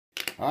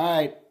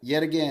Alright,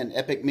 yet again,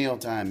 epic meal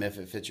time if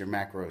it fits your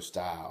macro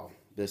style.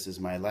 This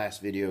is my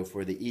last video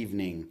for the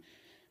evening.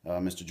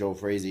 Mr. Joel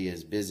Frazee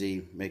is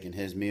busy making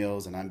his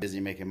meals and I'm busy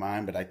making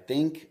mine, but I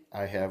think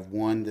I have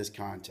won this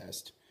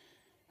contest.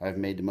 I've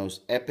made the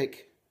most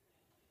epic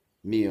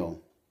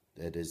meal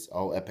that is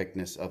all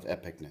epicness of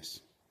epicness.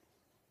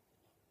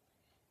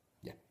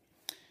 Yeah.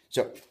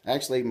 So,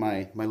 actually,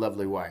 my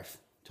lovely wife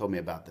told me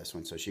about this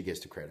one, so she gets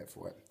the credit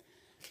for it.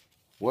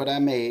 What I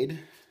made,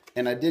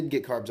 and I did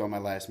get carbs on my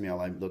last meal.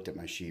 I looked at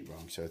my sheet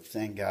wrong, so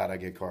thank God I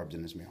get carbs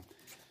in this meal.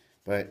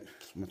 But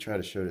I'm going to try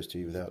to show this to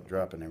you without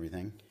dropping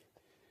everything.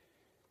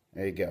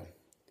 There you go.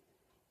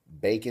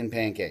 Bacon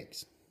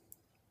pancakes.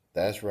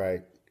 That's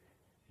right.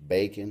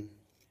 Bacon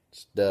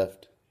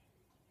stuffed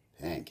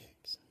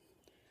pancakes.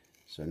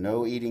 So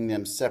no eating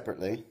them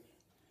separately.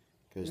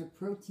 They're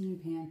protein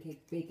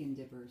pancake bacon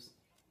dippers.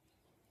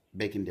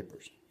 Bacon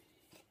dippers.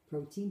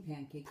 Protein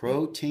pancake.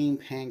 Protein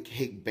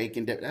pancake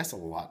bacon dip. That's a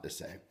lot to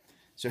say.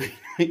 So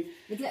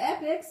it's an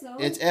epic, so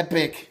it's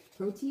epic.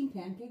 Protein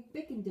pancake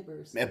bacon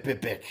dippers.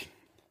 Epic.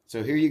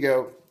 So here you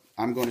go.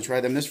 I'm going to try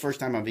them. This first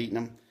time I've eaten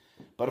them.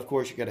 But of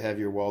course you got to have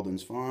your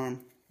Walden's Farm.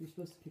 You're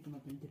supposed to pick them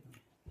up and dip them.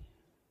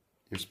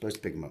 You're supposed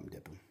to pick them up and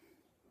dip them.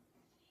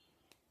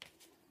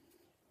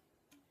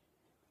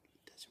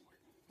 It doesn't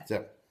work.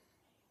 So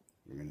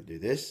we're going to do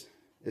this.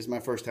 This is my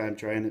first time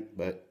trying it,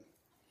 but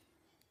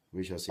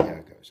we shall see how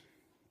it goes.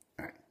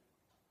 All right.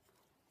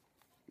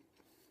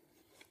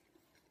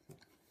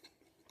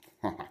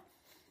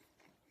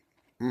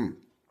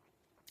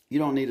 You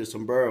don't need a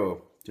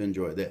sombrero to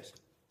enjoy this.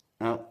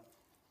 Now,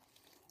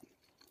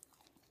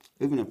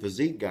 even a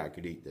physique guy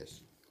could eat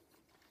this.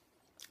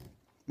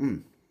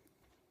 Damn,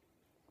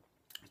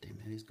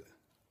 that is good.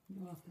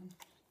 You're welcome.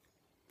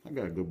 I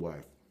got a good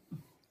wife.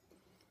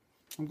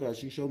 I'm glad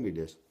she showed me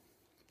this.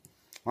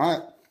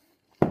 Alright.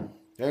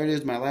 There it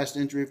is, my last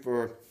entry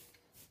for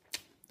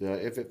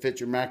the If It Fits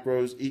Your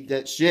Macros, Eat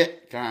That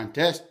Shit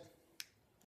contest.